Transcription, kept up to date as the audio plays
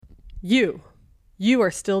You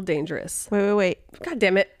are still dangerous. Wait. God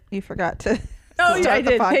damn it. You forgot to Oh, yeah, I start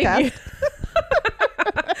the did. Thank podcast. you.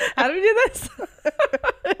 How do we do this?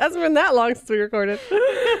 It hasn't been that long since we recorded.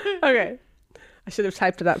 Okay. I should have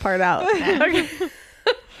typed that part out. Okay.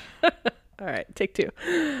 All right. Take 2.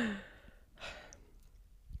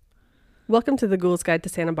 Welcome to the Ghoul's Guide to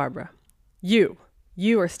Santa Barbara. You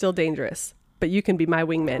are still dangerous, but you can be my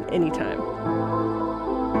wingman anytime.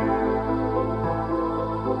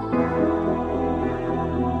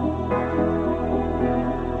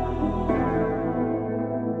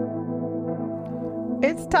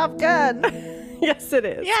 It's Top Gun. Yes, it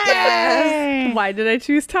is. Yes. Why did I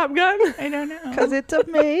choose Top Gun? I don't know. Because it's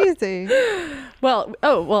amazing. Well,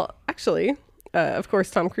 actually, of course,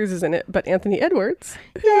 Tom Cruise is in it, but Anthony Edwards,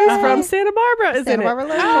 who's from Santa Barbara, is Santa in Barbara it.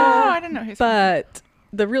 Lake. I didn't know. But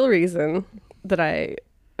the real reason that I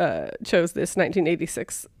chose this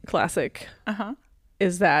 1986 classic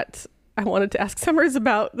is that I wanted to ask Summers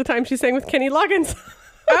about the time she sang with Kenny Loggins.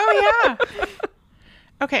 Oh, yeah.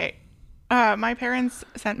 Okay. My parents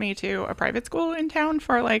sent me to a private school in town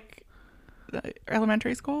for like the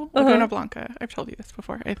elementary school, Laguna Blanca. I've told you this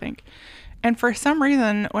before, I think. And for some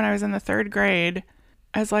reason, when I was in the 3rd grade,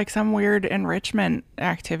 as like some weird enrichment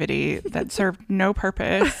activity that served no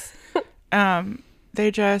purpose, they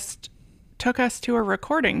just took us to a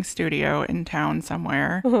recording studio in town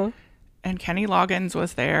somewhere. And Kenny Loggins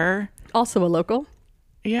was there. Also a local.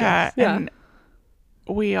 Yeah. Yes. And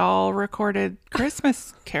we all recorded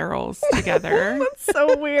Christmas carols together. That's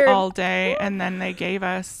so weird. All day. And then they gave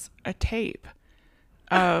us a tape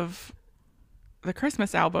of the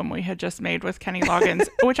Christmas album we had just made with Kenny Loggins,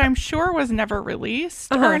 which I'm sure was never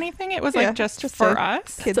released or anything. It was like just for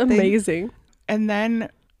us. It's amazing. And then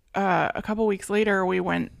a couple weeks later, we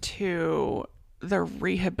went to the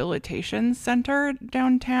rehabilitation center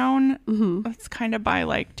downtown. It's kind of by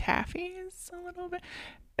like Taffy's a little bit.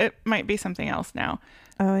 It might be something else now.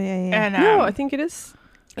 Oh, yeah. And No, I think it is.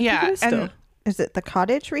 I think it is still. and Is it the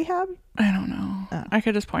cottage rehab? I don't know. Oh. I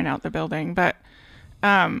could just point out the building, but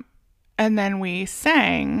and then we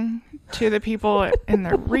sang to the people in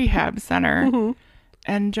the rehab center,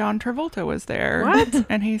 and John Travolta was there. What?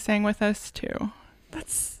 And he sang with us too.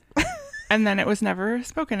 That's And then it was never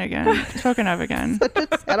spoken of again. Such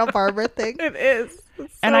a Santa Barbara thing. it is.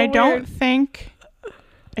 It's And so I don't weird.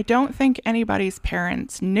 think anybody's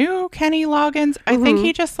parents knew Kenny Loggins. I think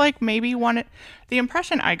he just like maybe wanted, the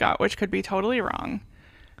impression I got, which could be totally wrong,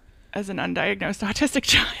 as an undiagnosed autistic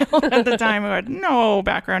child at the time who had no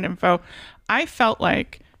background info, I felt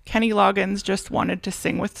like Kenny Loggins just wanted to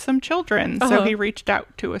sing with some children. So he reached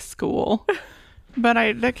out to a school. But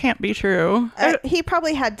that can't be true. He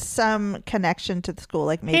probably had some connection to the school.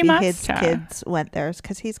 Like maybe must his have. kids went there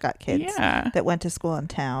because he's got kids that went to school in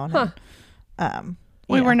town. And,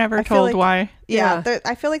 We were never I feel told like- why. Yeah.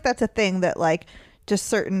 I feel like that's a thing that like just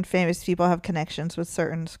certain famous people have connections with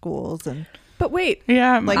certain schools. And But wait,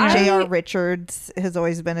 Yeah. like I- J.R. Richards has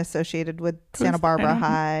always been associated with Santa Barbara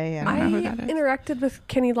High. And I I don't know who that is. interacted with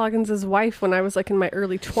Kenny Loggins' wife when I was like in my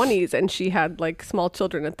early 20s, and she had like small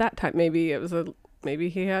children at that time. Maybe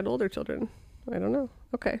he had older children. I don't know.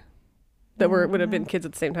 Okay, that would have been kids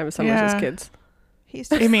at the same time as Summers' kids.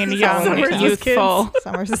 he's I mean, young, Summers' youthful,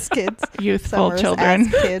 Summers' kids. youthful Summers' children.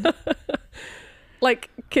 as kid.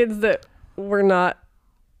 Like kids that were not,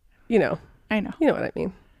 I know. you know what I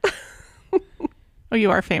mean. Oh, you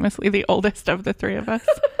are famously the oldest of the 3 of us.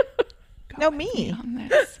 No, me. On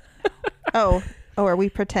this. Oh, are we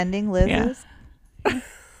pretending Liz Yeah. is?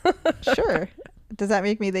 Sure. Does that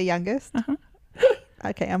make me the youngest?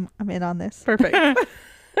 Okay, I'm in on this. Perfect.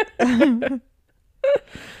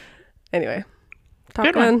 Anyway, Top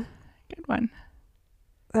Good Gun. one. Good one.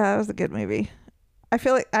 That was a good movie. I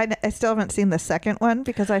feel like I still haven't seen the second one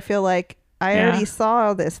because I feel like I already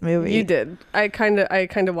saw this movie. You did. I kind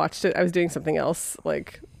of watched it. I was doing something else.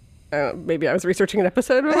 Like, maybe I was researching an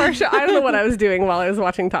episode of our show. I don't know what I was doing while I was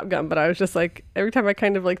watching Top Gun, but I was just like, every time I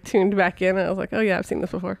kind of like tuned back in, I was like, oh yeah, I've seen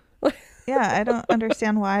this before. Yeah, I don't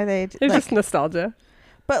understand why they. It's like, just nostalgia.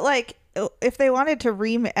 but like, if they wanted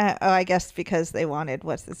to I guess because they wanted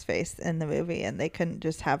what's his face in the movie, and they couldn't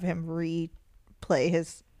just have him replay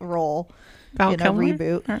his role Val in a Kilmer?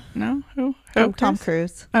 reboot. Or, no? Who? Tom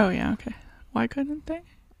Cruise. Oh, yeah. Okay. Why couldn't they?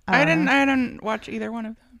 I didn't watch either one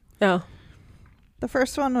of them. Oh, The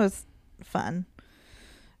first one was fun.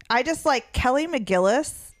 I just like Kelly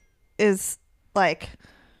McGillis is like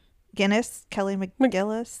Guinness. Kelly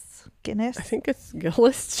McGillis. Guinness. I think it's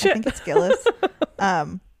Gillis. I think it's Gillis.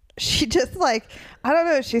 She just like, I don't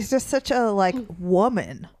know. She's just such a like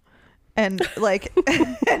woman And like,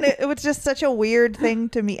 and it was just such a weird thing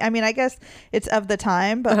to me. I mean, I guess it's of the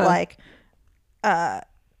time, but like, I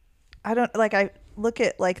don't like, I look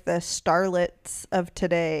at like the starlets of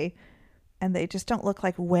today and they just don't look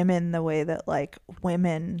like women the way that like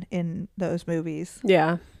women in those movies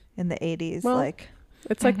Yeah. in the 80s. Well, like,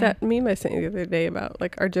 it's like that meme I sent you the other day about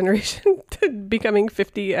like our generation becoming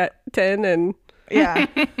 50 at 10 and yeah.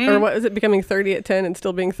 or what is it, becoming 30 at 10 and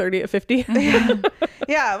still being 30 at 50?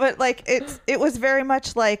 Yeah, but like it was very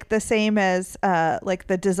much like the same as like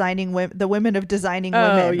the women of designing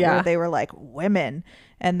women, yeah. where they were like women,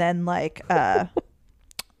 and then like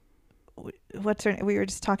what's her? We were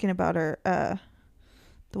just talking about her,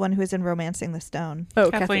 the one who was in *Romancing the Stone*.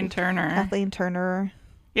 Oh, Kathleen Turner. Kathleen Turner.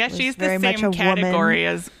 Yeah, was she's the very much same a category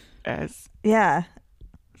woman. as Yeah,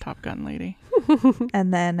 Top Gun lady.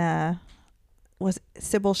 and then was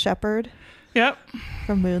Sybil Shepherd Yep.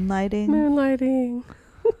 from *Moonlighting*. Moonlighting.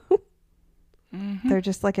 They're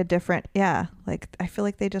just like a different. Yeah, like I feel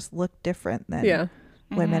like they just look different than Yeah.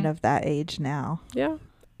 women of that age now. Yeah.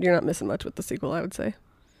 You're not missing much with the sequel, I would say.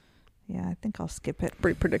 Yeah, I think I'll skip it.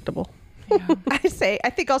 Pretty predictable. Yeah. I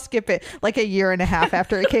think I'll skip it like a year and a half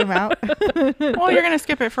after it came out. Well, you're gonna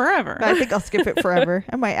skip it forever. I think I'll skip it forever.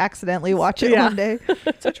 I might accidentally watch it Yeah. one day.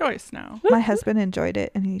 It's a choice now. My husband enjoyed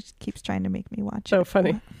it and he keeps trying to make me watch it. So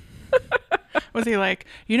funny. Was he like,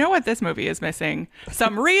 you know what this movie is missing?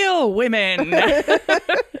 Some real women.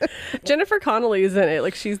 Jennifer Connelly is in it.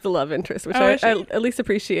 Like, she's the love interest, which Oh, I is she? at least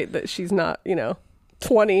appreciate that she's not,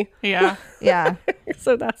 20. Yeah. Yeah,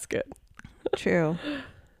 So that's good. true.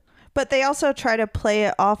 But they also try to play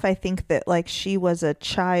it off, I think, that like she was a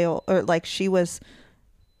child, or like she was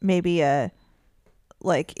maybe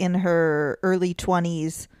like in her early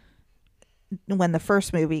 20s when the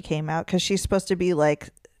first movie came out, because she's supposed to be like,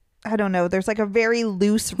 I don't know, there's like a very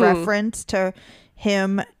loose reference to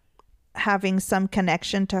him having some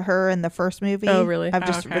connection to her in the first movie. Oh, really?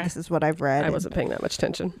 This is what I've read. I wasn't paying that much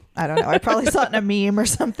attention. I don't know. I probably saw it in a meme or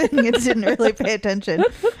something and didn't really pay attention.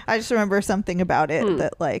 I just remember something about it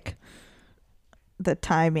that like the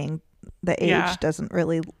timing, the age Yeah. doesn't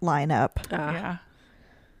really line up, Yeah.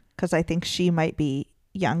 because I think she might be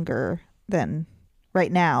younger than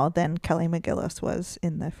right now than Kelly McGillis was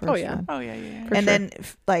in the first Oh, yeah. one. Oh, yeah, yeah. For And sure. then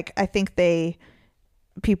like I think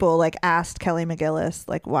people like asked Kelly McGillis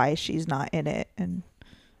like why she's not in it, and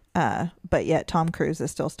but yet Tom Cruise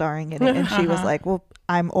is still starring in it, and she was like, well,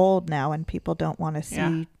 I'm old now and people don't want to see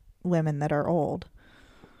Yeah. women that are old.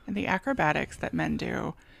 And the acrobatics that men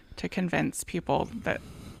do to convince people that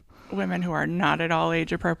women who are not at all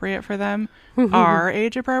age appropriate for them are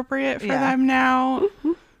age appropriate for Yeah. them now,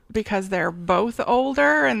 because they're both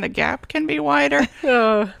older and the gap can be wider.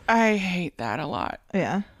 I hate that a lot.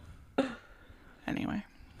 Yeah. Anyway.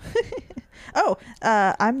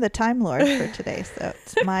 I'm the Time Lord for today, so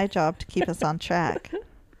it's my job to keep us on track.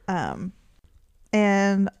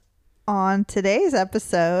 And on today's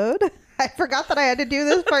episode, I forgot that I had to do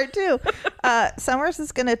this part too. Summers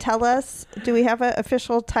is going to tell us, do we have an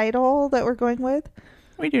official title that we're going with?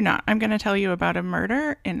 We do not. I'm going to tell you about a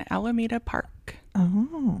murder in Alameda Park.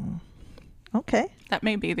 Oh, okay. That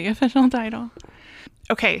may be the official title.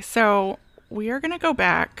 Okay, so we are going to go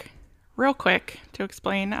back real quick to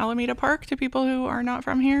explain Alameda Park to people who are not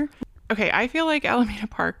from here. Okay, I feel like Alameda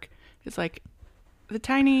Park is like the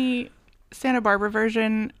tiny Santa Barbara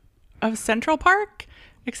version of Central Park,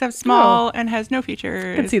 except small and has no features.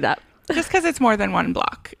 I can see that. Just because it's more than one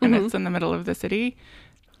block and it's in the middle of the city.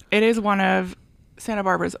 It is one of Santa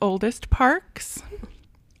Barbara's oldest parks.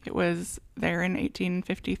 It was there in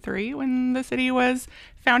 1853 when the city was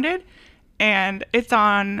founded. And it's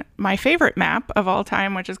on my favorite map of all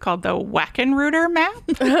time, which is called the Wackenreuter map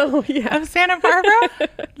Oh, yeah. of Santa Barbara.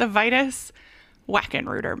 The Vitus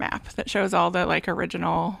Wackenreuter map that shows all the like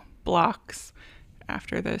original blocks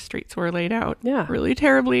after the streets were laid out really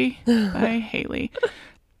terribly by Haley.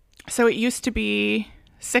 So it used to be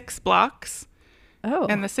 6 blocks. Oh.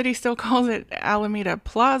 And the city still calls it Alameda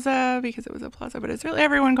Plaza because it was a plaza, but it's really,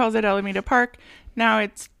 everyone calls it Alameda Park. Now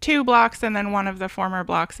it's 2 blocks, and then one of the former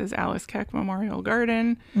blocks is Alice Keck Memorial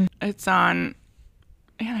Garden. It's on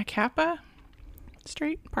Anacapa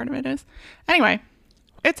Street, part of it is. Anyway,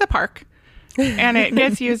 it's a park, and it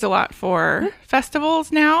gets used a lot for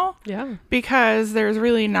festivals now. Yeah. Because there's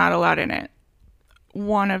really not a lot in it.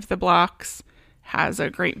 One of the blocks has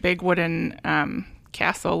a great big wooden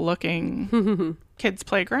castle-looking kids'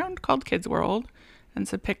 playground called Kids World, and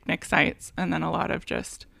some picnic sites, and then a lot of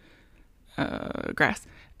just grass.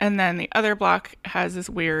 And then the other block has this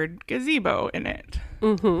weird gazebo in it.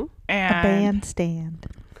 Mm-hmm. And A bandstand.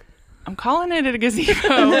 I'm calling it a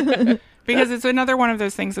gazebo Because it's another one of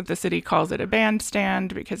those things that the city calls it a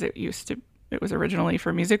bandstand because it was originally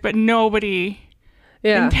for music, but nobody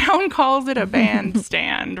in town calls it a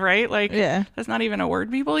bandstand, right? Like, that's not even a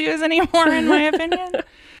word people use anymore, in my opinion.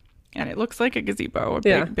 And it looks like a gazebo,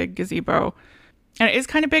 a big gazebo. And it is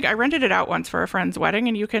kind of big. I rented it out once for a friend's wedding,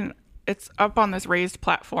 and it's up on this raised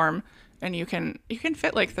platform, and you can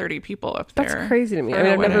fit like 30 people up there. That's crazy to me. I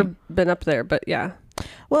mean, I've never been up there, but yeah.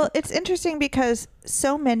 Well, it's interesting because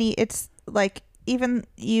so many, it's like, even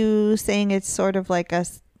you saying it's sort of like a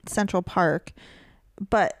central park,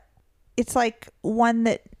 but it's like one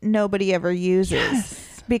that nobody ever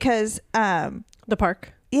uses because the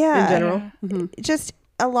park in general. Just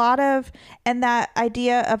a lot of, and that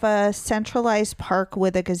idea of a centralized park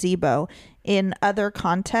with a gazebo in other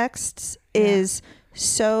contexts is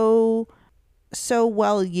so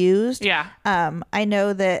well used. I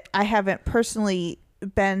know that I haven't personally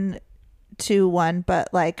been to one,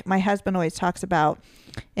 but like my husband always talks about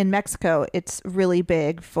in Mexico, it's really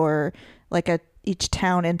big for like each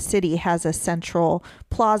town and city has a central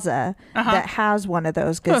plaza that has one of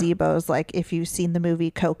those gazebos. Like if you've seen the movie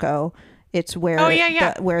Coco, it's where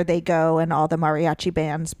where they go and all the mariachi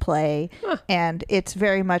bands play, and it's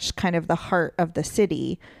very much kind of the heart of the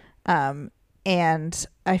city. And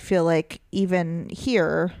I feel like even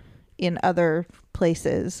here in other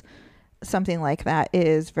places, something like that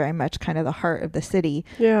is very much kind of the heart of the city.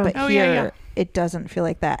 But here it doesn't feel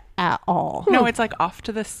like that at all. No, it's like off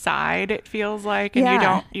to the side, it feels like,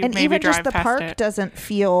 and you maybe even drive just the past park it. Doesn't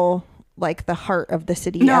feel like the heart of the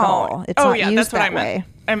city at all. It's not used that's what that I way. meant.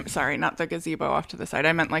 I'm sorry, not the gazebo off to the side.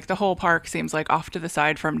 I meant like the whole park seems like off to the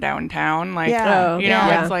side from downtown. Like,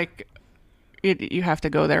 it's like you have to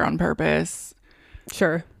go there on purpose.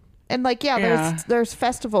 Sure. And like, there's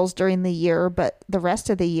festivals during the year, but the rest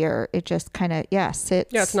of the year, it just kind of,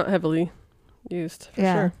 sits. Yeah, it's not heavily used for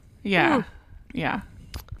sure. Yeah. Yeah.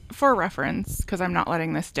 For reference, because I'm not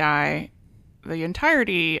letting this die, the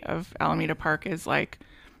entirety of Alameda Park is like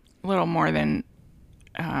a little more than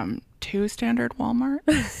 2 standard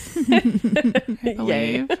Walmarts, I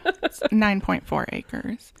believe. It's 9.4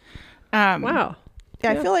 acres. Wow.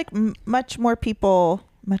 Yeah, I feel like many more people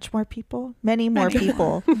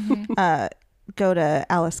go to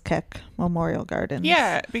Alice Keck Memorial Gardens.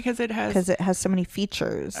 Yeah, because it has so many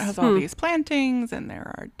features. It has all these plantings, and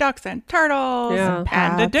there are ducks and turtles,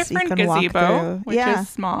 and a different you can gazebo, which is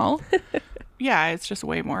small. It's just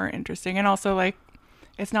way more interesting. And also, like,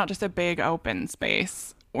 it's not just a big open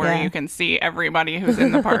space where you can see everybody who's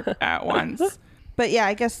in the park at once. But yeah,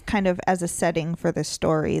 I guess kind of as a setting for this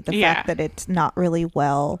story, the fact that it's not really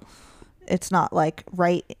it's not like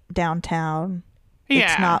right downtown.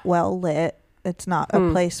 It's not well lit. It's not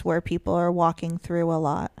a place where people are walking through a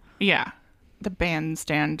lot. Yeah. The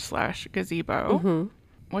bandstand / gazebo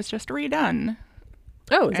was just redone.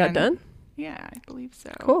 Oh, is that done? Yeah, I believe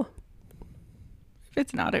so. Cool. If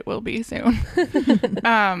it's not, it will be soon.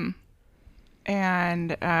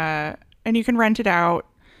 And you can rent it out.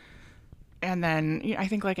 And then I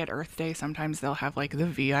think like at Earth Day, sometimes they'll have like the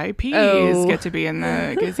VIPs get to be in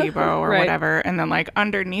the gazebo or whatever. And then like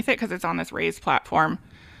underneath it, because it's on this raised platform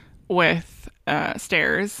with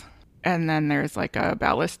stairs. And then there's like a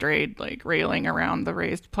balustrade like railing around the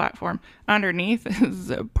raised platform. Underneath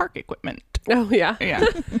is park equipment. Oh, yeah. Yeah.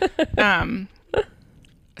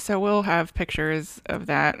 So we'll have pictures of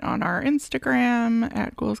that on our Instagram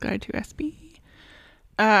at Ghouls Guide to SB.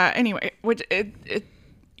 Anyway, which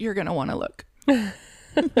you're going to want to look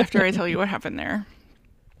after I tell you what happened there.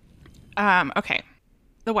 Okay.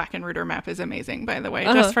 The Wackenreuter map is amazing, by the way,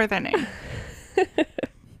 just for the name.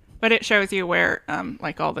 But it shows you where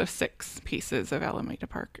like all those 6 pieces of Alameda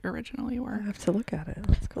Park originally were. I have to look at it.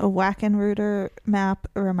 That's cool. A Wackenreuter map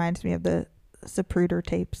reminds me of the Zapruder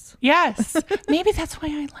tapes. Yes. Maybe that's why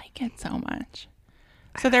I like it so much.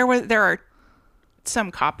 So there are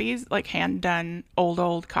some copies, like hand done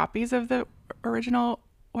old copies of the original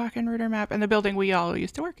Wackenreuter map, and the building we all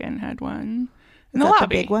used to work in had one in the lobby.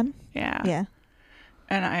 The big one? Yeah.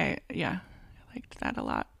 And I liked that a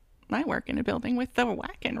lot. I work in a building with the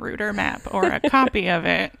Wackenreuter map or a copy of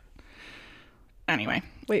it. Anyway.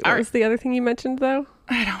 Wait, what was the other thing you mentioned though?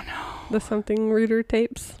 I don't know. The something Reuter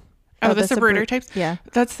tapes? Oh, the Zapruder tapes? Yeah.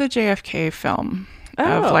 That's the JFK film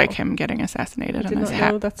of like him getting assassinated on his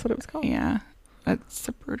hat. No, that's what it was called. Yeah.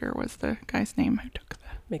 Zapruder was the guy's name who took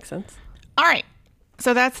that. Makes sense. All right.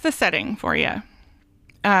 So that's the setting for you.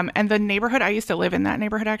 And the neighborhood, I used to live in that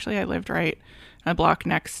neighborhood, actually. I lived right a block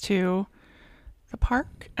next to the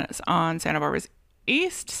park. And it's on Santa Barbara's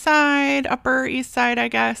east side, upper east side, I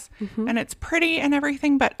guess. Mm-hmm. And it's pretty and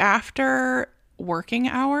everything. But after working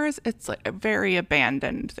hours, it's like very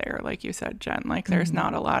abandoned there, like you said, Jen. Like there's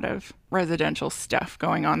not a lot of residential stuff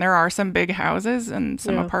going on. There are some big houses and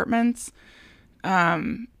some apartments,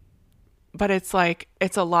 but it's like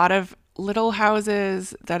it's a lot of little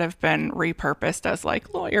houses that have been repurposed as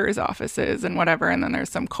like lawyers' offices and whatever, and then there's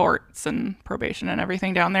some courts and probation and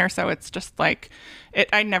everything down there. So it's just like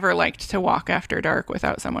I never liked to walk after dark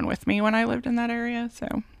without someone with me when I lived in that area.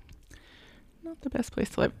 So not the best place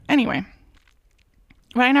to live anyway.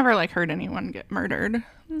 But I never like heard anyone get murdered.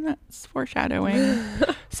 That's foreshadowing.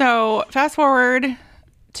 So fast forward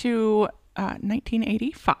to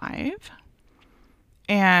 1985.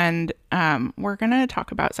 And we're going to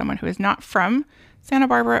talk about someone who is not from Santa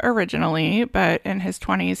Barbara originally, but in his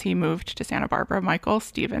 20s, he moved to Santa Barbara, Michael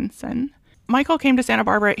Stephenson. Michael came to Santa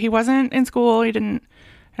Barbara. He wasn't in school. He didn't,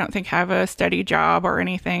 I don't think, have a steady job or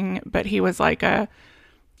anything, but he was like a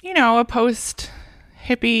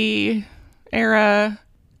post-hippie era.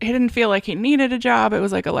 He didn't feel like he needed a job. It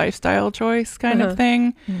was like a lifestyle choice kind of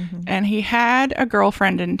thing. Mm-hmm. And he had a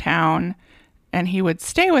girlfriend in town, and he would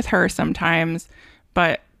stay with her sometimes.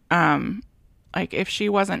 But, like, if she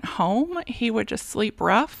wasn't home, he would just sleep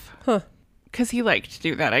rough. Because he liked to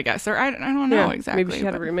do that, I guess. Or I don't know exactly. Maybe she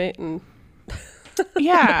had a roommate and...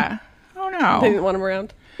 yeah. I don't know. They didn't want him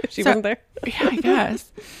around if she wasn't there. Yeah, I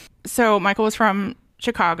guess. So Michael was from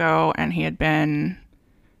Chicago, and he had been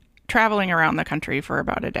traveling around the country for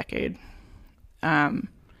about a decade. And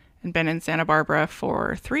been in Santa Barbara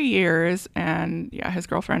for 3 years. And, yeah, his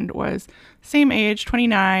girlfriend was same age,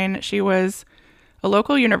 29. She was a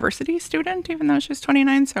local university student, even though she was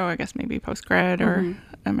 29. So I guess maybe post-grad or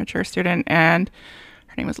a mature student. And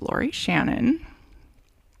her name was Lori Shannon.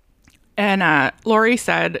 And Lori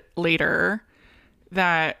said later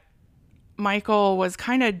that Michael was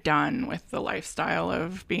kind of done with the lifestyle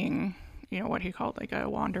of being, what he called like a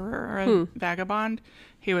wanderer or a vagabond.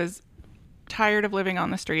 He was tired of living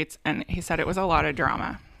on the streets, and he said it was a lot of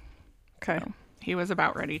drama. Okay. So he was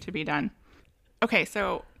about ready to be done. Okay,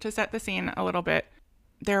 so to set the scene a little bit,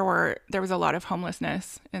 there was a lot of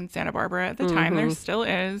homelessness in Santa Barbara at the time. There still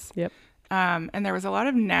is. Yep. And there was a lot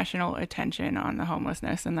of national attention on the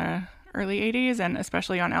homelessness in the early 80s, and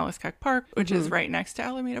especially on Alicecuck Park, which is right next to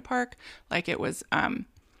Alameda Park. Like it was,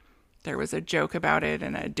 there was a joke about it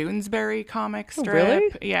in a Doonesbury comic strip. Oh, really?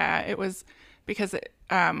 Yeah, it was because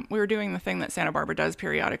we were doing the thing that Santa Barbara does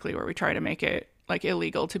periodically where we try to make it like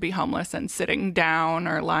illegal to be homeless and sitting down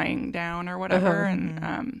or lying down or whatever.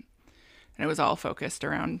 And it was all focused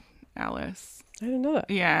around Alice. I didn't know that.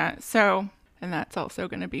 Yeah. So, and that's also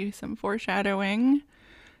going to be some foreshadowing.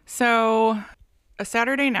 So a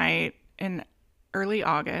Saturday night in early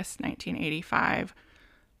August, 1985,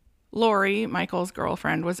 Lori, Michael's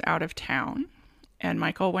girlfriend, was out of town, and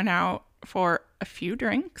Michael went out for a few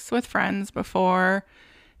drinks with friends before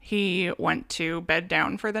he went to bed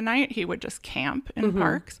down for the night. He would just camp in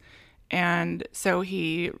parks. And so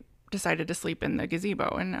he decided to sleep in the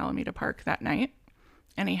gazebo in Alameda Park that night.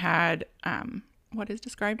 And he had what is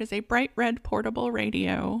described as a bright red portable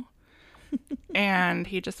radio. And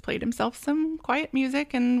he just played himself some quiet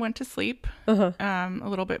music and went to sleep a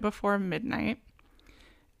little bit before midnight.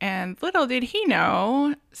 And little did he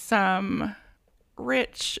know, some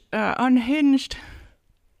rich, unhinged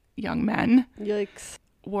young men Yikes.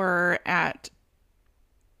 were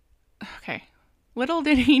little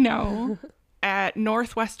did he know, at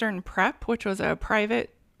Northwestern Prep, which was a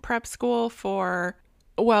private prep school for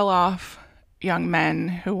well-off young men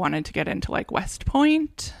who wanted to get into like West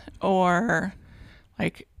Point or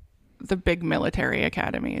like the big military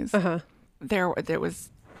academies. There was,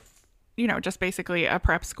 just basically a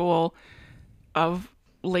prep school of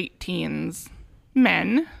late teens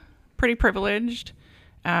men, pretty privileged.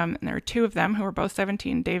 And there were two of them who were both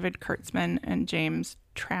 17, David Kurtzman and James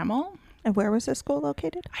Trammell. And where was this school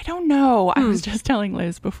located? I don't know. I was just telling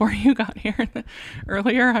Liz before you got here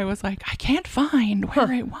earlier. I was like, I can't find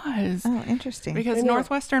where it was. Oh, interesting. Because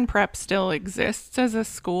Northwestern Prep still exists as a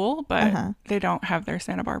school, but they don't have their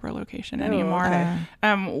Santa Barbara location anymore.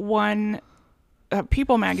 One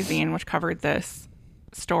People magazine, which covered this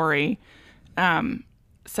story,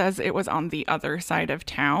 says it was on the other side of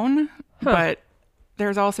town, but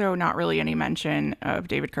there's also not really any mention of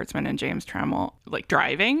David Kurtzman and James Trammell like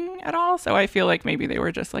driving at all. So I feel like maybe they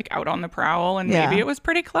were just like out on the prowl, and maybe it was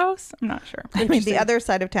pretty close. I'm not sure. I mean, the other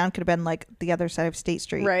side of town could have been like the other side of State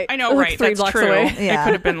Street. Right. I know, right. 3 That's blocks true. away. It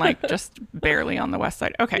could have been like just barely on the west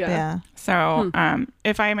side. Okay. Yeah. So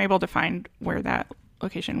if I am able to find where that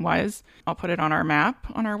location was, I'll put it on our map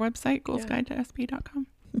on our website, goalsguidetosb.com.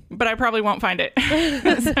 But I probably won't find it.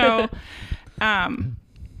 So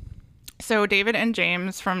So David and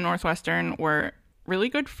James from Northwestern were really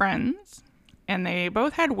good friends, and they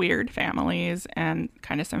both had weird families and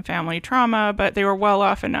kind of some family trauma, but they were well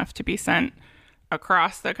off enough to be sent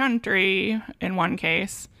across the country in one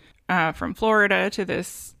case, from Florida to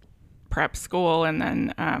this prep school. And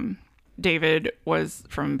then David was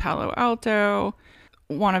from Palo Alto.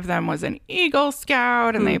 One of them was an Eagle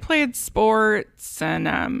Scout, and they played sports,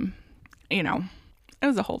 and, you know, it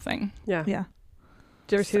was a whole thing. Yeah. Yeah.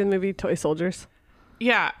 Did you ever see the movie Toy Soldiers?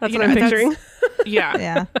 Yeah. That's what I'm picturing. Yeah.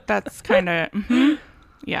 Yeah. That's kind of,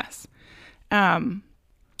 yes.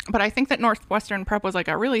 But I think that Northwestern Prep was like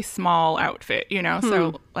a really small outfit, you know?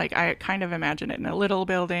 So like I kind of imagine it in a little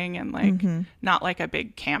building and like not like a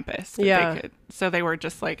big campus. Yeah. So they were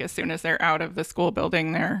just like, as soon as they're out of the school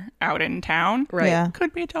building, they're out in town. Right. Yeah.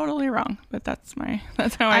 Could be totally wrong, but that's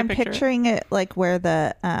how I'm I picture picturing it like where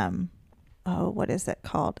the what is it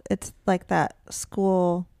called? It's like that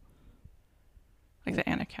school. Like the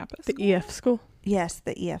Anacapa The school. EF school? Yes,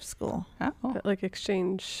 the EF school. Oh. That, like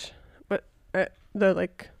exchange, but the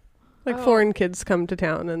like foreign kids come to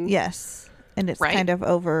town and Yes. And it's Right. kind of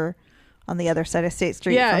over on the other side of State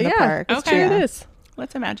Street yeah, from the yeah, park. that's Okay. true. Yeah. It is.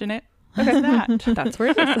 Let's imagine it. Okay. That. That's where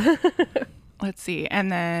it is. Let's see.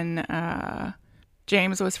 And then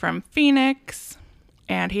James was from Phoenix,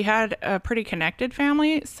 and he had a pretty connected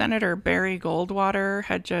family. Senator Barry Goldwater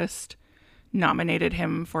had just nominated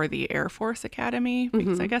him for the Air Force Academy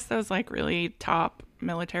because I guess those like really top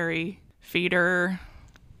military feeder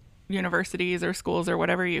universities or schools or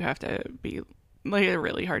whatever, you have to be like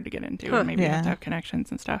really hard to get into, and maybe you have to Yeah. have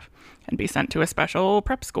connections and stuff and be sent to a special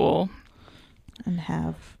prep school. And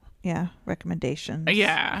have, recommendations.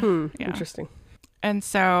 Yeah. Yeah. Interesting. And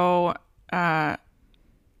so,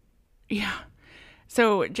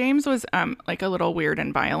 So James was like a little weird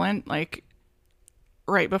and violent. Like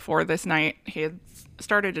right before this night, he had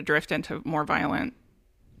started to drift into more violent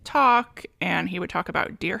talk, and he would talk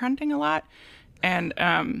about deer hunting a lot. And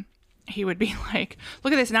he would be like,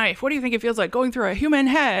 "Look at this knife. What do you think it feels like going through a human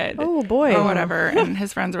head?" Oh boy. Or whatever. And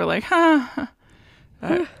his friends were like, "Huh."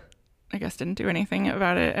 But I guess didn't do anything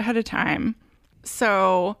about it ahead of time.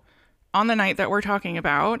 So on the night that we're talking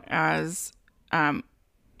about, as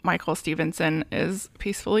Michael Stephenson is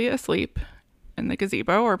peacefully asleep in the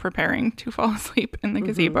gazebo, or preparing to fall asleep in the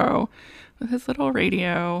gazebo with his little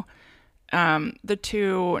radio, the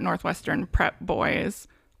two Northwestern prep boys,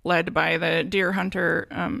 led by the deer hunter,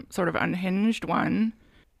 sort of unhinged one,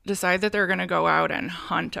 decide that they're going to go out and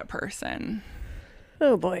hunt a person.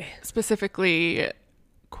 Oh boy. Specifically,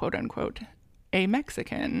 quote unquote, a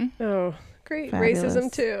Mexican. Oh, great. Fabulous.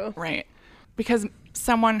 Racism too. Right. Because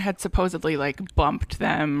someone had supposedly like bumped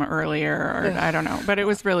them earlier, or I don't know, but it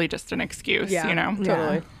was really just an excuse, Yeah, you know?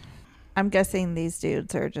 totally. I'm guessing these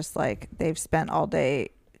dudes are just like, they've spent all day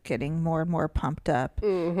getting more and more pumped up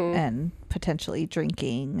and potentially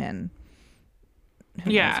drinking and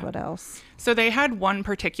who knows what else. So they had one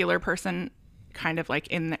particular person kind of like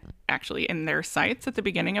actually in their sights at the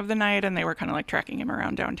beginning of the night, and they were kind of like tracking him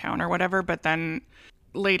around downtown or whatever. But then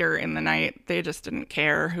later in the night, they just didn't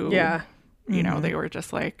care who, you know, they were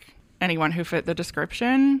just like anyone who fit the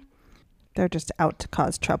description. They're just out to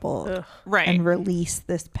cause trouble Right. and release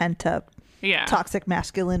this pent up toxic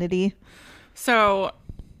masculinity. So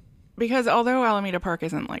because although Alameda Park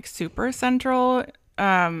isn't like super central,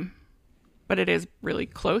 but it is really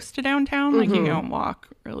close to downtown, like you can walk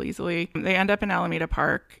real easily. They end up in Alameda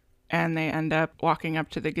Park, and they end up walking up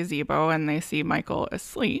to the gazebo, and they see Michael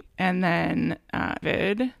asleep. And then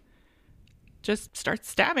Vid just starts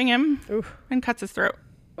stabbing him and cuts his throat.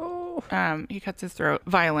 Oh. He cuts his throat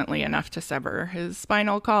violently enough to sever his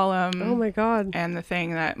spinal column. Oh my God. And the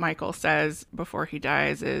thing that Michael says before he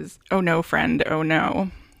dies is, "Oh no, friend, oh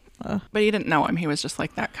no." But he didn't know him. He was just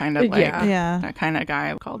like that kind of like that kind of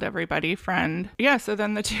guy, called everybody friend. Yeah. So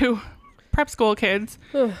then the two prep school kids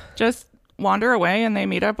just wander away, and they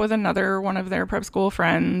meet up with another one of their prep school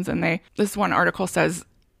friends. And this one article says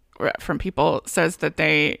from People says that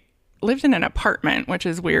they lived in an apartment, which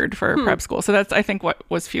is weird for prep school. So that's, I think, what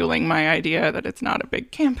was fueling my idea that it's not a big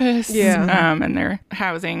campus. Yeah. And they're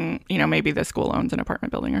housing, you know, maybe the school owns an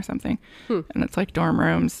apartment building or something. And it's like dorm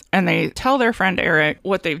rooms. And they tell their friend Eric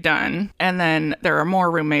what they've done. And then there are more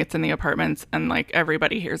roommates in the apartments, and like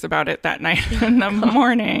everybody hears about it that night in the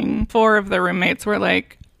morning. 4 of the roommates were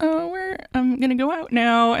like, "Oh, I'm going to go out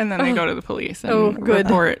now." And then they go to the police and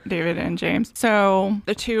report David and James. So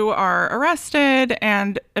the two are arrested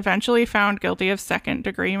and eventually found guilty of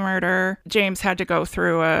second-degree murder. James had to go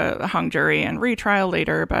through a hung jury and retrial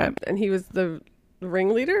later, but And he was the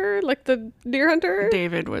ringleader, like the deer hunter?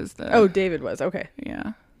 David was the... Oh, David was. Okay.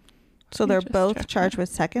 Yeah. So they're both charged with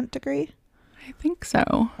second degree? I think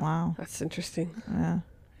so. Wow. That's interesting. Yeah.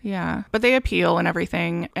 Yeah. But they appeal and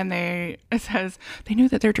everything. And it says they knew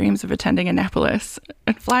that their dreams of attending Annapolis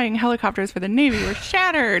and flying helicopters for the Navy were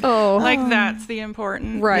shattered. Oh. Like, that's the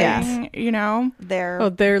important Right. thing, you know?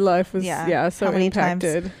 Their life was, so How many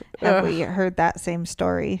impacted. times have we heard that same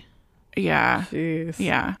story? Yeah. Jeez.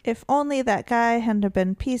 Yeah. If only that guy hadn't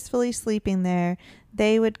been peacefully sleeping there,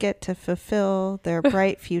 they would get to fulfill their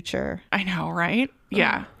bright future. I know, right?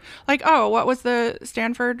 Yeah. Like, oh, what was the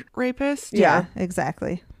Stanford rapist? Yeah,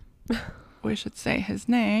 exactly. We should say his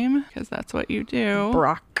name because that's what you do.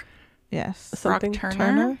 Brock. Yes. Brock Something.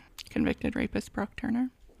 Turner. Convicted rapist Brock Turner.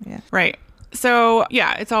 Yeah. Right. So,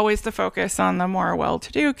 yeah, it's always the focus on the more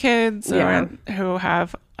well-to-do kids who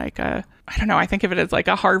have like I don't know, I think of it as like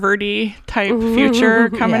a Harvard-y type future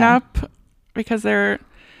coming up because they're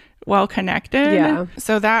well-connected. Yeah.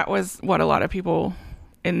 So that was what a lot of people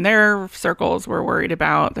in their circles were worried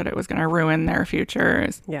about, that it was going to ruin their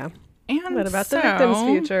futures. Yeah. And What about the victim's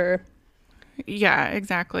future? Yeah,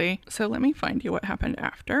 exactly. So let me find you what happened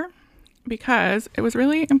after, because it was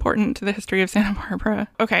really important to the history of Santa Barbara.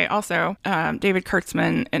 Okay, also, David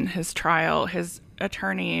Kurtzman, in his trial, his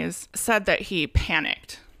attorneys said that he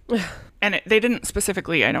panicked. And they didn't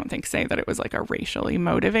specifically, I don't think, say that it was like a racially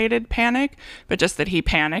motivated panic, but just that he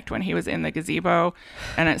panicked when he was in the gazebo.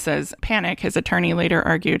 And it says, panic, his attorney later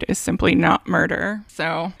argued, is simply not murder.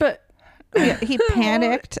 So... But... Yeah, he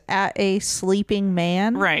panicked at a sleeping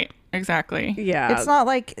man. Right, exactly. Yeah. It's not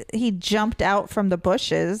like he jumped out from the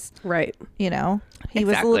bushes. Right. You know, he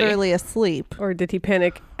Exactly. was literally asleep. Or did he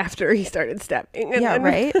panic after he started stabbing and then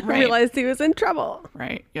right. realized he was in trouble?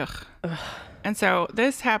 Right. Yuck. And so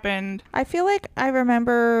this happened. I feel like I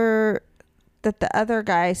remember that the other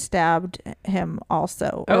guy stabbed him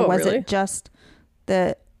also. Or was really? it just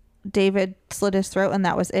that David slit his throat and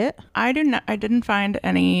that was it? I didn't find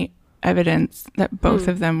any evidence that both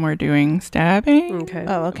of them were doing stabbing. Okay.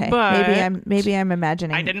 Oh, okay. But maybe I'm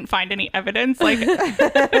imagining. I didn't find any evidence. Like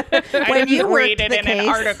I When you didn't read worked it the in an case.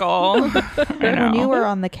 article. I know. When you were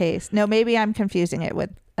on the case. No, maybe I'm confusing it with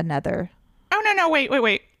another. Oh no,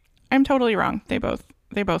 wait. I'm totally wrong. They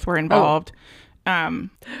both were involved.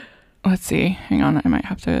 Let's see. Hang on, I might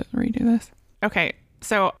have to redo this. Okay.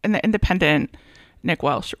 So in the Independent, Nick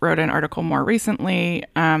Welsh wrote an article more recently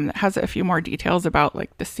that has a few more details about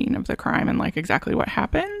like the scene of the crime and like exactly what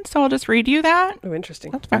happened. So I'll just read you that. Oh,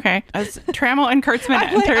 interesting. Okay. As Trammell and Kurtzman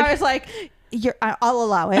entered. I was like, I'll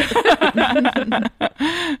allow it.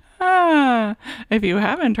 If you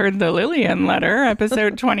haven't heard the Lillian letter,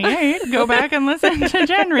 episode 28, go back and listen to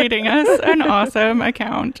Jen reading us an awesome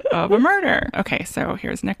account of a murder. Okay, so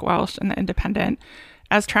here's Nick Welsh in the Independent.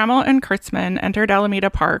 As Trammell and Kurtzman entered Alameda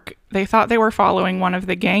Park, they thought they were following one of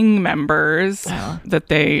the gang members that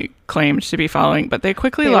they claimed to be following, but they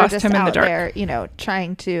quickly lost him in the dark. There, you know,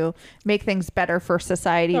 trying to make things better for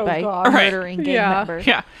society by God. murdering gang Yeah. members.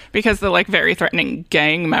 Yeah, because the like very threatening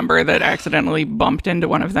gang member that accidentally bumped into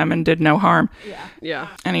one of them and did no harm. Yeah.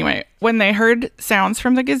 Anyway, when they heard sounds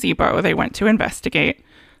from the gazebo, they went to investigate.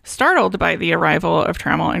 Startled by the arrival of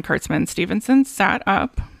Trammell and Kurtzman, Stephenson sat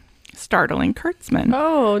up, startling Kurtzman.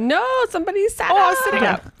 Oh, no. Somebody sat up. Sitting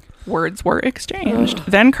up. Words were exchanged.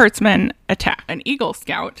 Then Kurtzman attacked an Eagle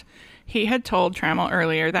Scout. He had told Trammell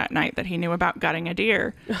earlier that night that he knew about gutting a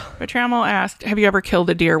deer. But Trammell asked, have you ever killed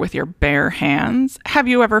a deer with your bare hands? Have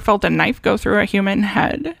you ever felt a knife go through a human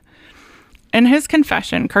head? In his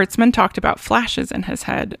confession, Kurtzman talked about flashes in his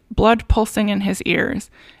head, blood pulsing in his ears,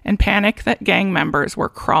 and panic that gang members were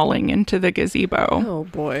crawling into the gazebo. Oh,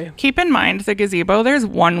 boy. Keep in mind, the gazebo, there's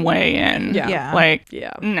one way in. Yeah. Like,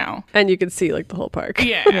 Yeah. no. And you could see, like, the whole park.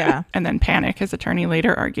 Yeah. Yeah. And then panic, his attorney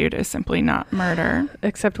later argued, is simply not murder.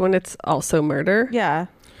 Except when it's also murder. Yeah.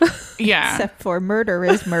 Yeah. Except for murder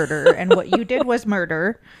is murder. And what you did was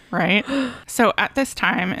murder. Right. So at this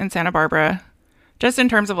time in Santa Barbara, just in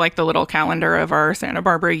terms of like the little calendar of our Santa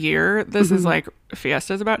Barbara year, this is like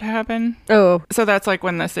Fiesta's about to happen. Oh. So that's like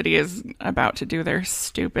when the city is about to do their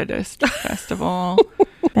stupidest festival.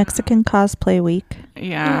 Mexican cosplay week.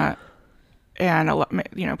 Yeah. And a lot,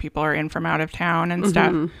 you know, people are in from out of town and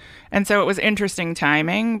stuff. And so it was interesting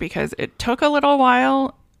timing because it took a little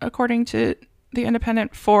while, according to the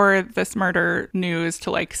Independent, for this murder news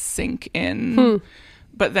to like sink in.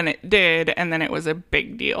 But then it did, and then it was a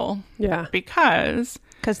big deal. Yeah. Because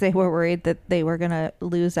they were worried that they were going to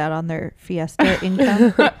lose out on their Fiesta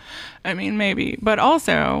income. I mean, maybe. But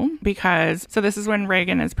also because, so this is when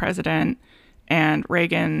Reagan is president, and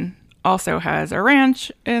Reagan also has a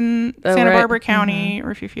ranch in Santa Barbara County,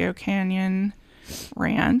 Refugio Canyon.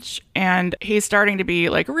 ranch, and he's starting to be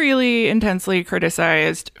like really intensely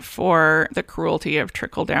criticized for the cruelty of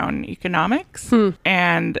trickle-down economics.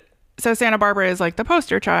 And so Santa Barbara is like the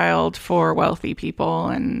poster child for wealthy people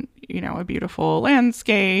and, you know, a beautiful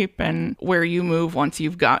landscape and where you move once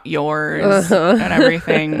you've got yours and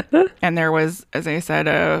everything. And there was, as I said,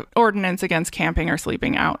 a ordinance against camping or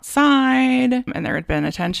sleeping outside. And there had been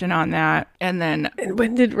attention on that. And then... And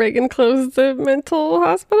when did Reagan close the mental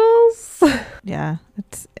hospitals? Yeah,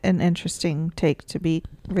 it's an interesting take to be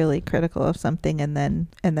really critical of something and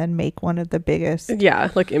then make one of the biggest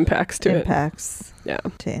like impacts to impacts it. Yeah.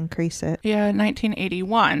 To increase it. Yeah,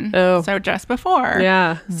 1981. Oh. So just before.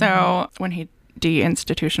 Yeah. So when he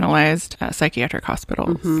deinstitutionalized psychiatric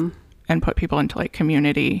hospitals and put people into like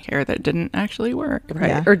community care that didn't actually work. Right.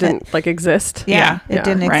 Yeah. Or didn't like exist. Yeah. It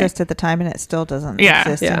didn't right. exist at the time and it still doesn't Yeah.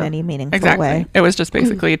 exist in any meaningful Exactly. way. It was just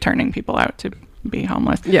basically turning people out to be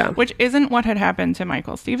homeless. Yeah. Which isn't what had happened to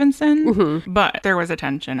Michael Stephenson, but there was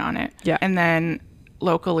attention on it. Yeah. And then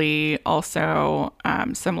locally also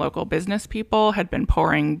some local business people had been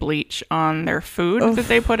pouring bleach on their food that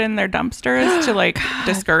they put in their dumpsters to like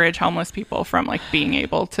discourage homeless people from like being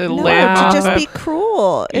able to live to off just of, be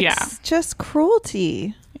cruel. It's just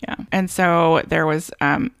cruelty. yeah. And so there was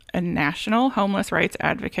a national homeless rights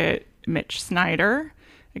advocate, Mitch Snyder.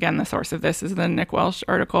 Again, the source of this is the Nick Welsh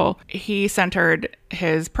article. He centered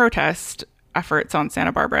his protest efforts on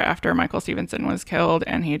Santa Barbara after Michael Stephenson was killed,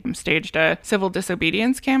 and he staged a civil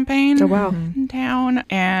disobedience campaign in town.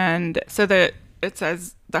 And so it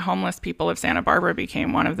says the homeless people of Santa Barbara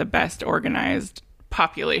became one of the best organized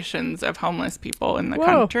populations of homeless people in the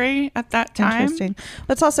country at that time. Interesting.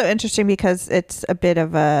 It's also interesting because it's a bit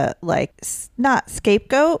of a like not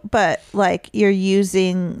scapegoat, but like you're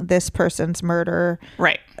using this person's murder,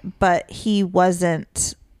 right? But he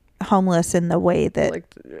wasn't homeless in the way that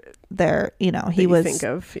Like they're, you know, he was. Think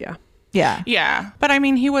of Yeah. But I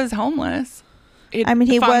mean, he was homeless. He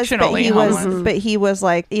was, homeless. but he was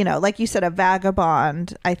like, you know, like you said, a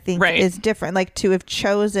vagabond, I think is different. Like to have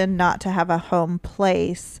chosen not to have a home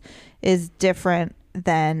place is different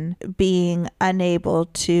than being unable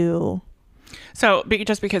to. So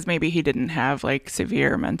just because maybe he didn't have like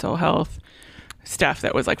severe mental health stuff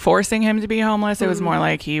that was like forcing him to be homeless, it was more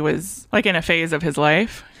like he was like in a phase of his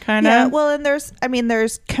life kind of. Yeah. Well, and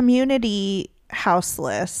there's community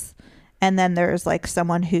houseless, and then there's like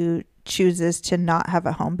someone who chooses to not have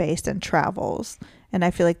a home base and travels, and I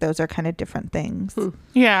feel like those are kind of different things.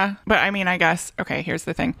 Yeah, but I mean, I guess, okay, here's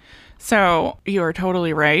the thing. So you are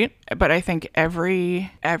totally right, but I think every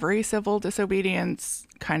civil disobedience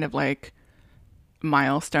kind of like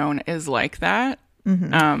milestone is like that.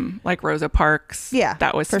 Like Rosa Parks,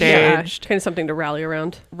 that was staged. Kind of something to rally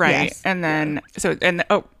around. Right. Yes. And then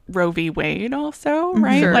Roe v. Wade also,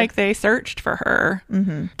 right? Sure. Like they searched for her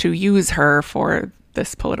to use her for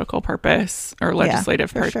this political purpose or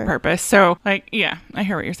legislative purpose. So like, yeah, I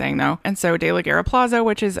hear what you're saying though. And so De La Guerra Plaza,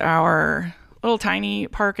 which is our little tiny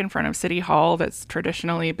park in front of City Hall that's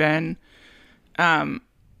traditionally been,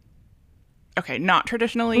 not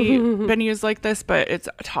traditionally been used like this, but it's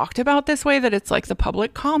talked about this way, that it's like the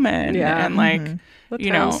public common and like, the you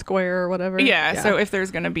town know, square or whatever. Yeah, so if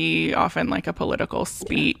there's going to be often like a political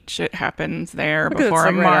speech, it happens there Because before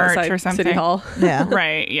it's, a like, right march outside or something. City Hall. Yeah.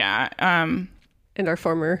 Right, yeah. In our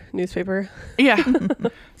former newspaper. Yeah.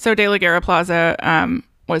 So De La Guerra Plaza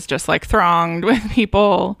was just like thronged with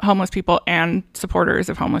people, homeless people and supporters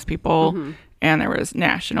of homeless people. And there was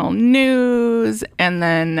national news. And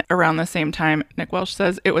then around the same time, Nick Welsh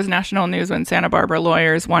says it was national news when Santa Barbara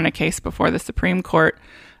lawyers won a case before the Supreme Court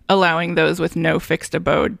allowing those with no fixed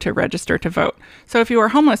abode to register to vote. So if you were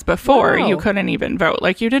homeless before, you couldn't even vote.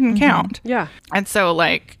 Like you didn't count. Yeah. And so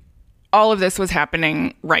like all of this was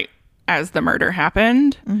happening right as the murder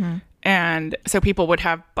happened. And so people would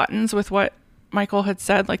have buttons with what Michael had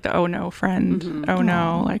said, like the "oh no, friend," "oh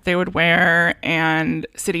no," like they would wear. And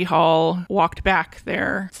City Hall walked back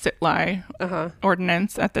their sit-lie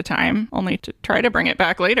ordinance at the time, only to try to bring it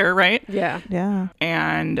back later, right? Yeah.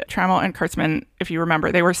 And Trammell and Kurtzman, if you remember,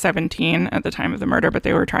 they were 17 at the time of the murder, but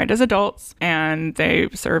they were tried as adults and they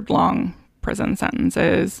served long prison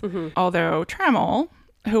sentences. Although Trammell,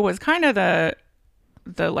 who was kind of the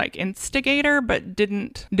like instigator, but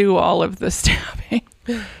didn't do all of the stabbing.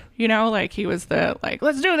 You know, like he was the like,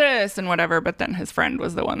 let's do this and whatever. But then his friend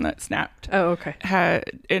was the one that snapped. Oh, okay.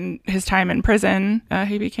 In his time in prison,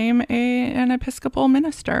 he became an Episcopal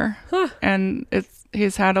minister. And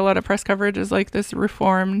he's had a lot of press coverage as like this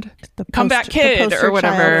reformed comeback kid or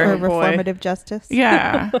whatever. For reformative justice.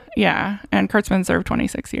 Yeah. Yeah. And Kurtzman served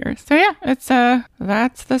 26 years. So yeah, it's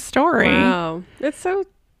that's the story. Wow. It's so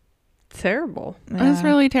terrible. It was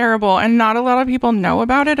really terrible. And not a lot of people know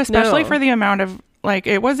about it, especially No. for the amount of, like,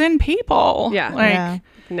 it was in People. Yeah. Like,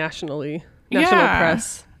 National Yeah.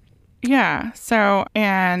 press. yeah. So,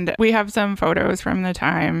 and we have some photos from the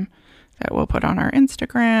time that we'll put on our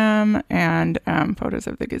Instagram, and photos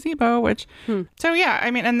of the gazebo, which, so yeah,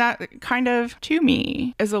 I mean, and that kind of, to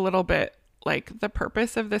me, is a little bit like the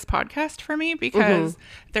purpose of this podcast for me, because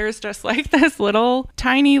there's just like this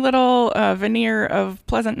tiny little veneer of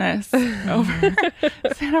pleasantness over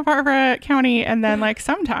Santa Barbara County. And then like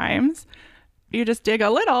sometimes you just dig a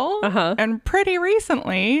little, and pretty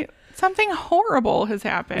recently something horrible has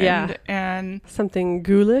happened. Yeah. And Something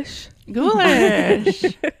ghoulish.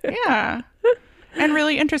 Yeah. And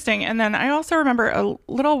really interesting. And then I also remember a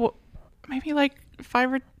little, maybe like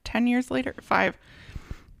 5 or 10 years later,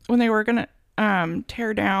 when they were going to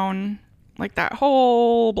tear down like that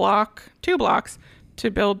whole block, 2 blocks, to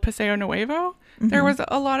build Paseo Nuevo. There was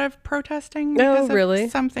a lot of protesting because really?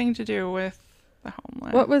 of something to do with the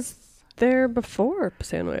homeless. What was there before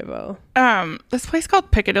Paseo Nuevo? This place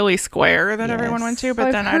called Piccadilly Square that everyone went to, but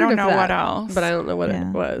I've then I heard don't of know that, what else. But I don't know what it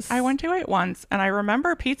was. I went to it once, and I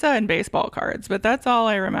remember pizza and baseball cards, but that's all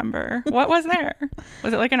I remember. What was there?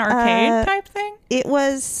 Was it like an arcade type thing? It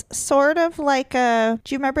was sort of like do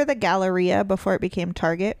you remember the Galleria before it became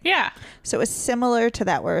Target? Yeah. So it was similar to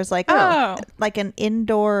that, where it was like, Oh. like an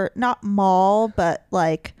indoor, not mall, but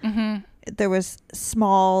like there was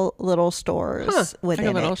small little stores within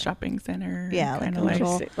Like a little it. shopping center. Yeah, like kind a of little-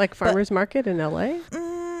 Interesting. Like farmers market in LA?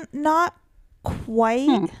 Not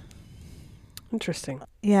quite. Interesting.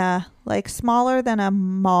 Yeah, like smaller than a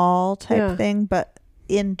mall type Yeah. thing, but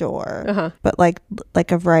indoor. Uh-huh. But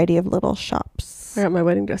like a variety of little shops. I got my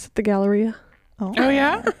wedding dress at the Galleria. Oh,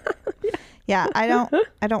 yeah? Yeah, I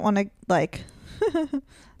don't want to like.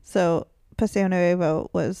 So Paseo Nuevo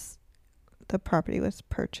the property was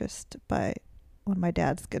purchased by one of my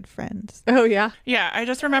dad's good friends. Oh, yeah. Yeah, I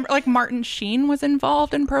just remember like Martin Sheen was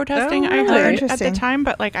involved in protesting, Oh, I really? heard at the Interesting. time,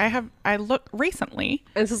 but like I looked recently,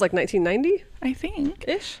 And this is like 1990-ish? I think.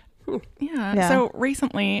 Yeah. Yeah. So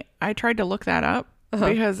recently I tried to look that up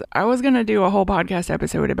because I was going to do a whole podcast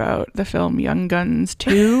episode about the film Young Guns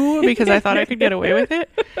 2 because I thought I could get away with it.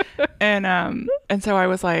 And so I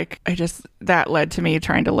was like, that led to me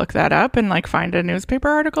trying to look that up and like find a newspaper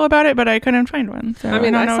article about it, but I couldn't find one. So I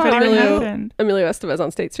mean, I don't saw know if it even Emilio happened. Estevez on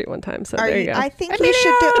State Street one time, so there you go. I think you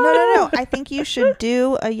should do no. I think you should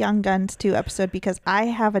do a Young Guns 2 episode because I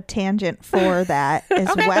have a tangent for that as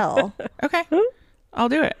well. Okay. I'll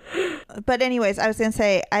do it. But anyways, I was gonna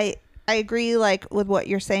say I agree like with what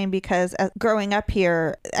you're saying because growing up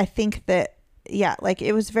here, I think that like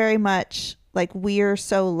it was very much like we're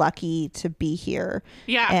so lucky to be here.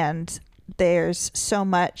 Yeah. And there's so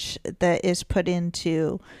much that is put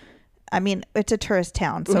into. I mean, it's a tourist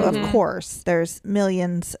town, so of course there's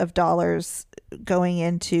millions of dollars going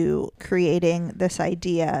into creating this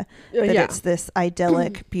idea that it's this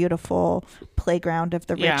idyllic, beautiful playground of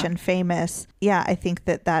the rich and famous. Yeah, I think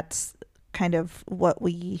that that's kind of what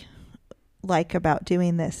we like about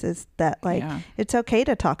doing this is that like it's okay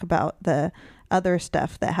to talk about the other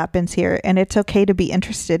stuff that happens here and it's okay to be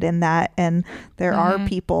interested in that, and there are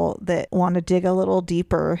people that want to dig a little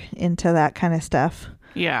deeper into that kind of stuff.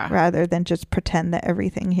 Yeah. Rather than just pretend that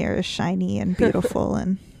everything here is shiny and beautiful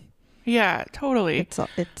and Yeah, totally.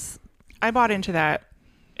 it's I bought into that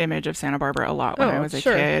image of Santa Barbara a lot when I was a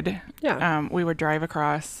kid. Yeah. We would drive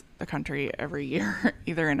across the country every year,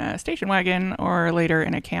 either in a station wagon or later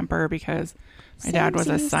in a camper because my dad was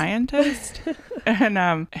a scientist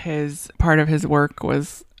and part of his work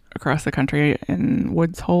was across the country in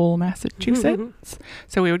Woods Hole, Massachusetts.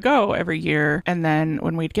 So we would go every year. And then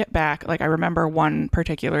when we'd get back, like I remember one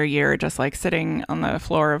particular year just like sitting on the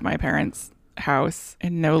floor of my parents' house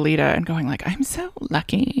in Nolita and going like, I'm so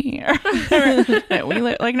lucky. That we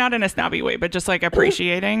like not in a snobby way, but just like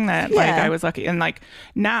appreciating that like I was lucky. And like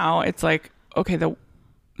now it's like, okay, the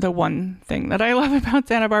one thing that I love about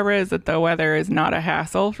Santa Barbara is that the weather is not a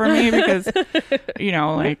hassle for me because, you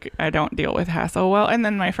know, like I don't deal with hassle well. And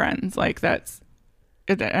then my friends, like that's,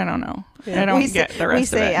 I don't know. I don't get the rest we of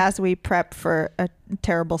say it. as we prep for a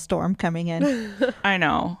terrible storm coming in. I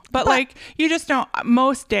know. But like you just don't,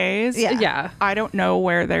 most days, Yeah. I don't know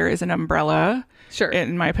where there is an umbrella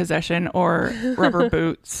in my possession or rubber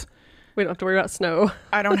boots. We don't have to worry about snow.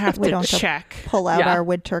 I don't have to check. Pull out our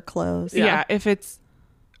winter clothes. Yeah. If it's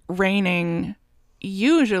raining,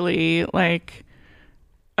 usually like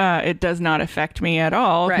it does not affect me at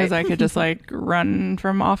all because I could just like run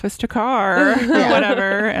from office to car or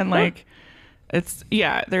whatever and like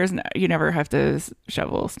there's no, you never have to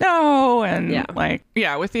shovel snow and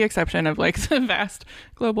with the exception of like the vast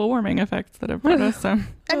global warming effects that have brought us some.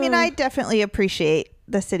 I mean, I definitely appreciate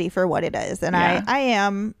the city for what it is, and I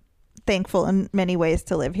am thankful in many ways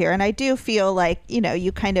to live here, and I do feel like, you know,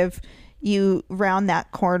 you round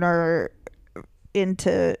that corner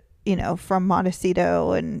into, you know, from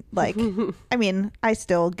Montecito, and like I mean, I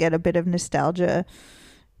still get a bit of nostalgia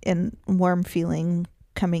and warm feeling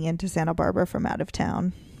coming into Santa Barbara from out of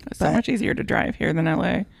town. It's so much easier to drive here than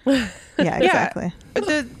LA. Yeah, exactly.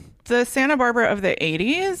 The Santa Barbara of the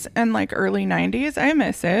 80s and like early 90s, I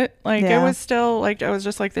miss it. Like it was still like, it was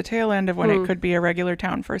just like the tail end of when it could be a regular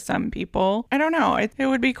town for some people. I don't know. It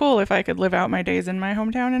would be cool if I could live out my days in my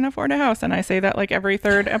hometown and afford a house. And I say that like every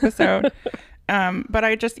third episode. But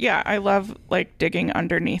I love like digging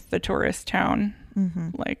underneath the tourist town,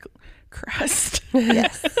 like crust.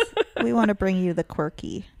 Yes. We want to bring you the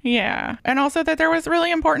quirky. Yeah. And also that there was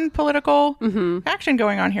really important political action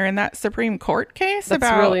going on here in that Supreme Court case. That's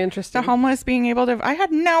about really interesting. The homeless being able to, I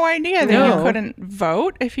had no idea that you couldn't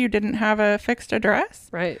vote if you didn't have a fixed address.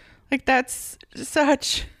 Right. Like that's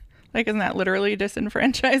such, like, isn't that literally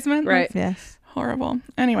disenfranchisement? Right. Yes. Horrible.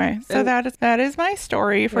 Anyway, so that is my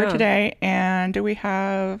story for today. And do we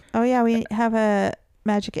have... Oh yeah, we have a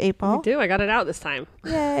Magic 8 Ball. We do. I got it out this time.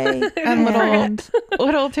 Yay. And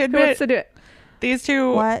little tidbit. Who wants to do it? These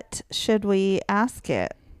two. What should we ask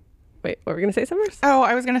it? Wait, what were we going to say, Summers? Oh,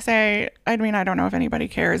 I was going to say, I mean, I don't know if anybody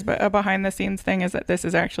cares, but a behind the scenes thing is that this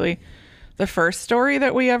is actually the first story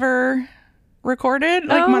that we ever recorded,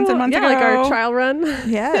 like months and months ago. Yeah, like our trial run.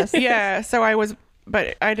 Yes. Yeah. So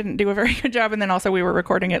but I didn't do a very good job. And then also we were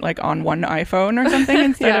recording it like on one iPhone or something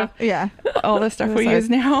instead of all the stuff we use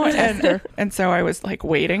now. And so I was like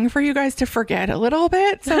waiting for you guys to forget a little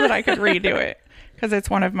bit so that I could redo it. Because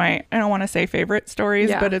it's one of my, I don't want to say favorite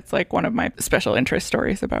stories, but it's like one of my special interest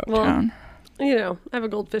stories about town. You know, I have a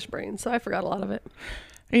goldfish brain, so I forgot a lot of it.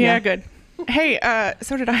 Yeah. Good. Hey,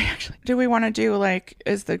 so did I actually. Do we want to do like,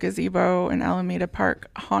 is the gazebo in Alameda Park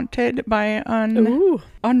haunted by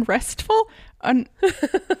unrestful?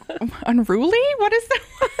 Unruly? What is that?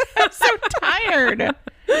 I'm so tired.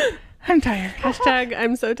 I'm tired. Hashtag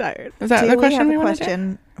I'm so tired. Is that the question we have a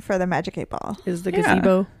question for the Magic 8 Ball? Is the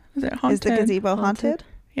gazebo Is it haunted? Is the gazebo haunted?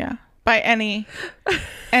 Yeah. By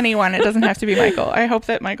anyone. It doesn't have to be Michael. I hope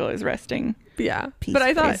that Michael is resting. Yeah. Peacefully. But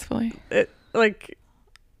I thought peacefully.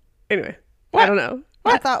 Anyway. What? I don't know.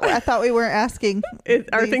 I thought we weren't asking.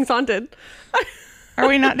 Are things haunted? Are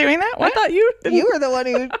we not doing that? What? I thought you didn't. You were the one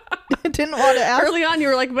who didn't want to ask. Early on, you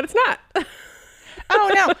were like, but it's not. Oh,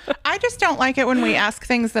 no. I just don't like it when we ask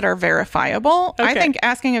things that are verifiable. Okay. I think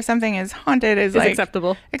asking if something is haunted is like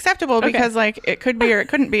acceptable. Acceptable because like it could be or it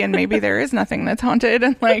couldn't be, and maybe there is nothing that's haunted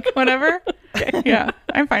and like whatever. Okay. Yeah,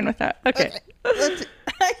 I'm fine with that. Okay.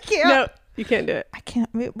 I can't. No, you can't do it. I can't.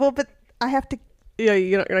 Well, but I have to. Yeah,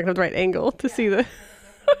 you're not gonna have the right angle to see the.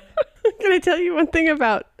 Can I tell you one thing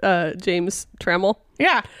about James Trammell?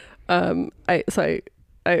 Yeah.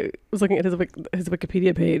 I was looking at his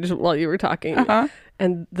Wikipedia page while you were talking,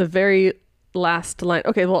 and the very last line.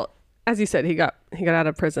 Okay, well, as you said, he got out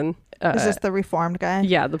of prison. Is this the reformed guy?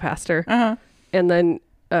 Yeah, the pastor.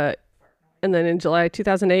 And then in July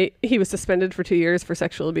 2008, he was suspended for 2 years for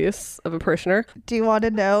sexual abuse of a parishioner. Do you want to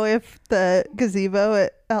know if the gazebo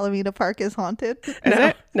at Alameda Park is haunted? Is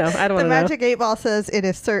it? No, I don't want to know. The Magic 8 Ball says it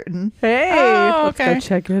is certain. Hey, let's go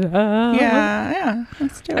check it out. Yeah,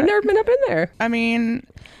 let's do it. I've never been up in there. I mean,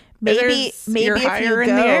 maybe you're if higher you in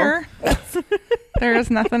go. the air. There's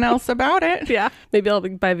nothing else about it. Yeah, maybe I'll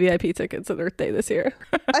buy VIP tickets at Earth Day this year.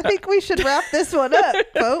 I think we should wrap this one up,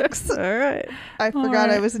 folks. All right. I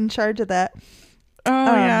forgot I was in charge of that.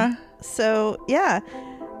 Oh, yeah. So, yeah.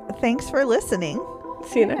 Thanks for listening.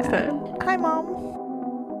 See you next time. Hi, Mom.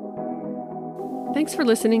 Thanks for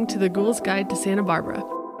listening to The Ghoul's Guide to Santa Barbara.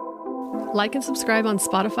 Like and subscribe on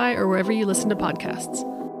Spotify or wherever you listen to podcasts.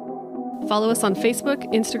 Follow us on Facebook,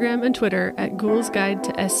 Instagram, and Twitter at Ghoul's Guide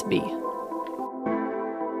to SB.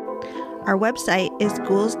 Our website is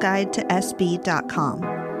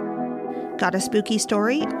ghoulsguidetosb.com. Got a spooky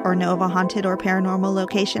story or know of a haunted or paranormal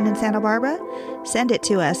location in Santa Barbara? Send it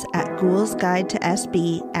to us at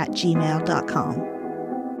ghoulsguidetosb@gmail.com.